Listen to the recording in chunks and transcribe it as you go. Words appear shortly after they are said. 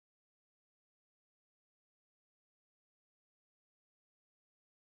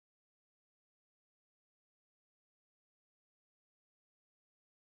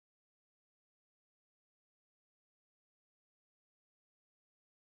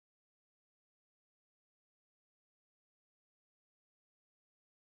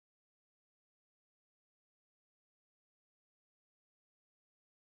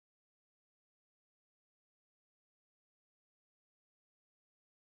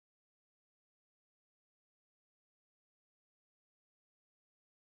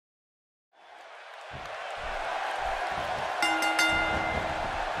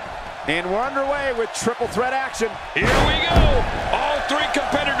And we're underway with triple threat action. Here we go. All three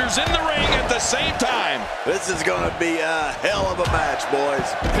competitors in the ring at the same time. This is going to be a hell of a match, boys.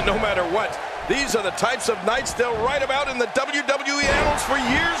 And no matter what, these are the types of nights they'll write about in the WWE annals for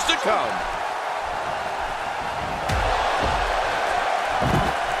years to come.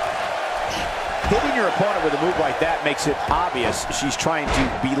 Hitting your opponent with a move like that makes it obvious she's trying to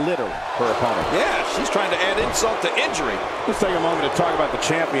belittle her opponent. Yeah, she's trying to add insult to injury. Let's take a moment to talk about the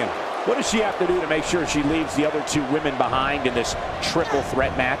champion. What does she have to do to make sure she leaves the other two women behind in this triple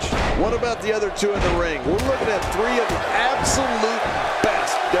threat match? What about the other two in the ring? We're looking at three of the absolute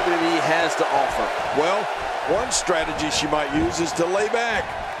best WWE has to offer. Well, one strategy she might use is to lay back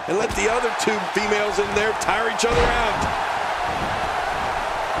and let the other two females in there tire each other out.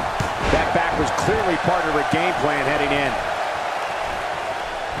 That back was clearly part of her game plan heading in.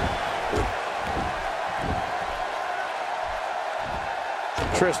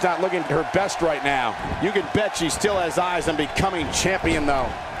 Trish not looking her best right now. You can bet she still has eyes on becoming champion, though.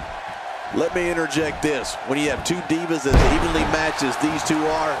 Let me interject this. When you have two divas as evenly matched as these two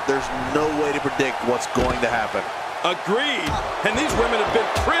are, there's no way to predict what's going to happen. Agreed. And these women have been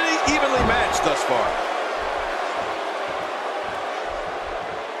pretty evenly matched thus far.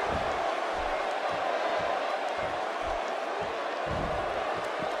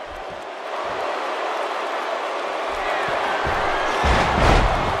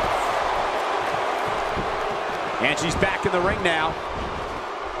 And she's back in the ring now.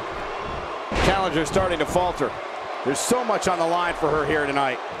 Challenger's starting to falter. There's so much on the line for her here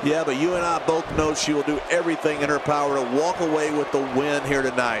tonight. Yeah, but you and I both know she will do everything in her power to walk away with the win here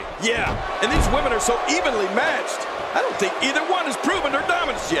tonight. Yeah, and these women are so evenly matched. I don't think either one has proven their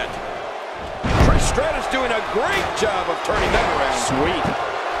dominance yet. Trish Stratus doing a great job of turning that around. Sweet.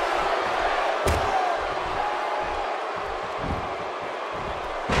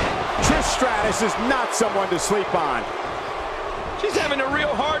 Stratus is not someone to sleep on. She's having a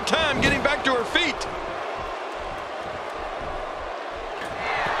real hard time getting back to her feet.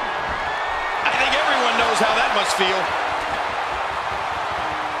 I think everyone knows how that must feel.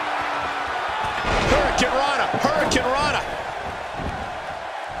 Hurricane Rana, Hurricane Rana.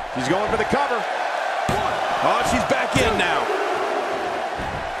 She's going for the cover. Oh, she's back in now.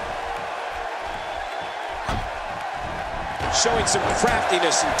 Showing some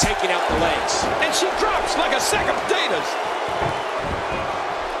craftiness and taking out the legs. And she drops like a sack of potatoes.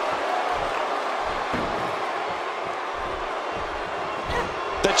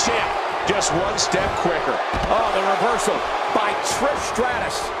 The champ, just one step quicker. Oh, the reversal by Trish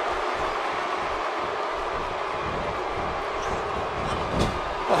Stratus.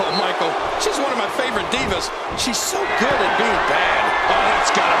 Oh, Michael, she's one of my favorite divas. She's so good at being bad. Oh, that's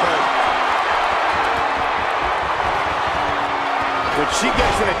gotta hurt. When she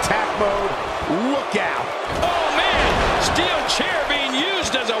gets in attack mode, look out. Oh, man! Steel chair being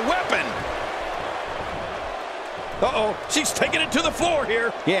used as a weapon. Uh-oh, she's taking it to the floor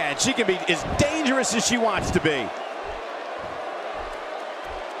here. Yeah, and she can be as dangerous as she wants to be.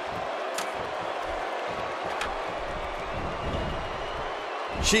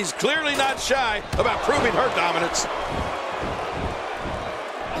 She's clearly not shy about proving her dominance.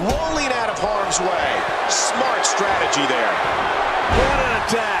 Rolling out of harm's way. Smart strategy there. What an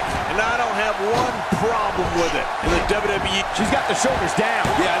attack, and I don't have one problem with it. In the WWE, she's got the shoulders down.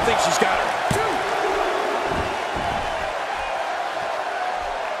 Yeah, I think she's got her.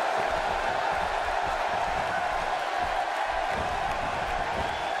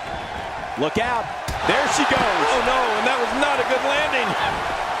 Look out. There she goes. Oh, no, and that was not a good landing.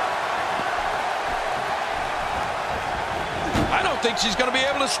 I don't think she's going to be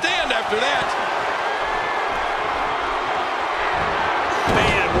able to stand after that.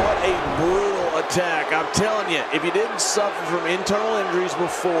 What a brutal attack. I'm telling you, if you didn't suffer from internal injuries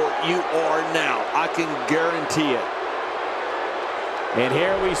before, you are now. I can guarantee it. And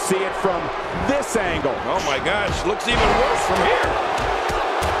here we see it from this angle. Oh my gosh, looks even worse from here.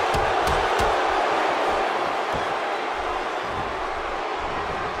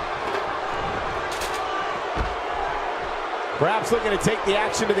 Perhaps looking to take the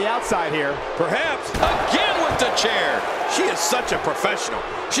action to the outside here. Perhaps. Again with the chair. She is such a professional.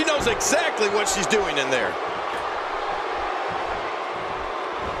 She knows exactly what she's doing in there.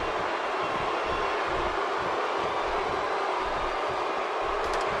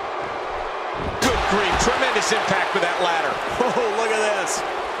 Good grief. Tremendous impact with that ladder. Oh, look at this.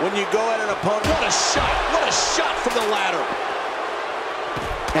 When you go at an opponent. What a shot. What a shot from the ladder.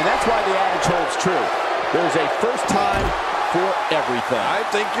 And that's why the adage holds true. There's a first time for everything. I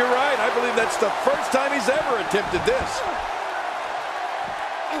think you're right. I believe that's the first time he's ever attempted this.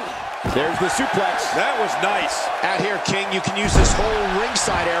 There's the suplex. That was nice. Out here, King, you can use this whole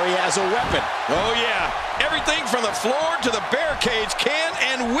ringside area as a weapon. Oh, yeah. Everything from the floor to the barricades can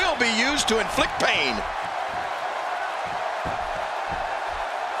and will be used to inflict pain.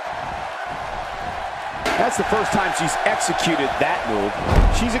 That's the first time she's executed that move.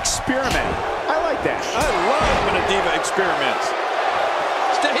 She's experimenting. I like that. I love when a Diva experiments.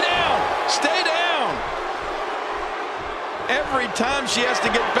 Stay down! Stay down! Every time she has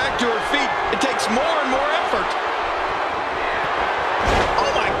to get back to her feet, it takes more and more effort.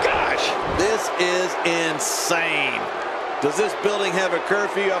 Oh, my gosh! This is insane. Does this building have a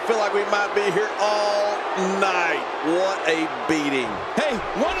curfew? I feel like we might be here all night. What a beating. Hey,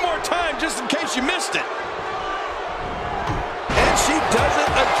 one more time just in case you missed it. And she does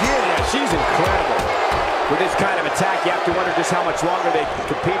it again. Yeah, she's incredible. With this kind of attack, you have to wonder just how much longer they can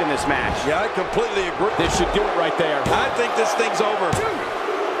compete in this match. Yeah, I completely agree. This should do it right there. I think this thing's over. 2,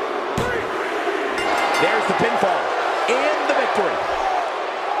 3. There's the pinfall and the victory.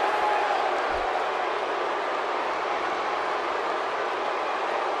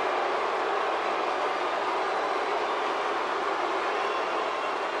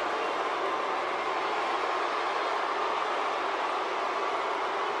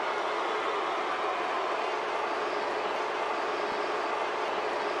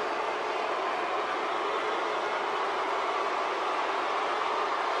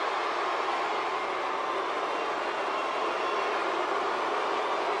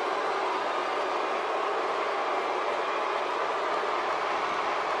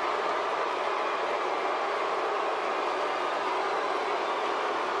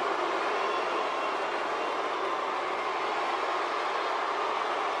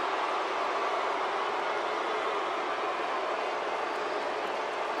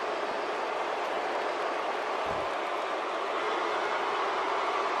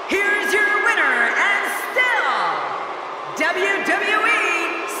 Here's your winner and still WWE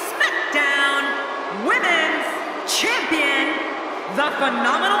Smackdown Women's Champion, the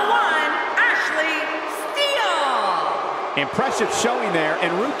Phenomenal One, Ashley Steele. Impressive showing there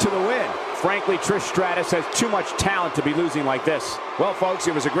en route to the win. Frankly, Trish Stratus has too much talent to be losing like this. Well, folks,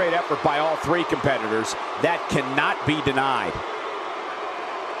 it was a great effort by all three competitors. That cannot be denied.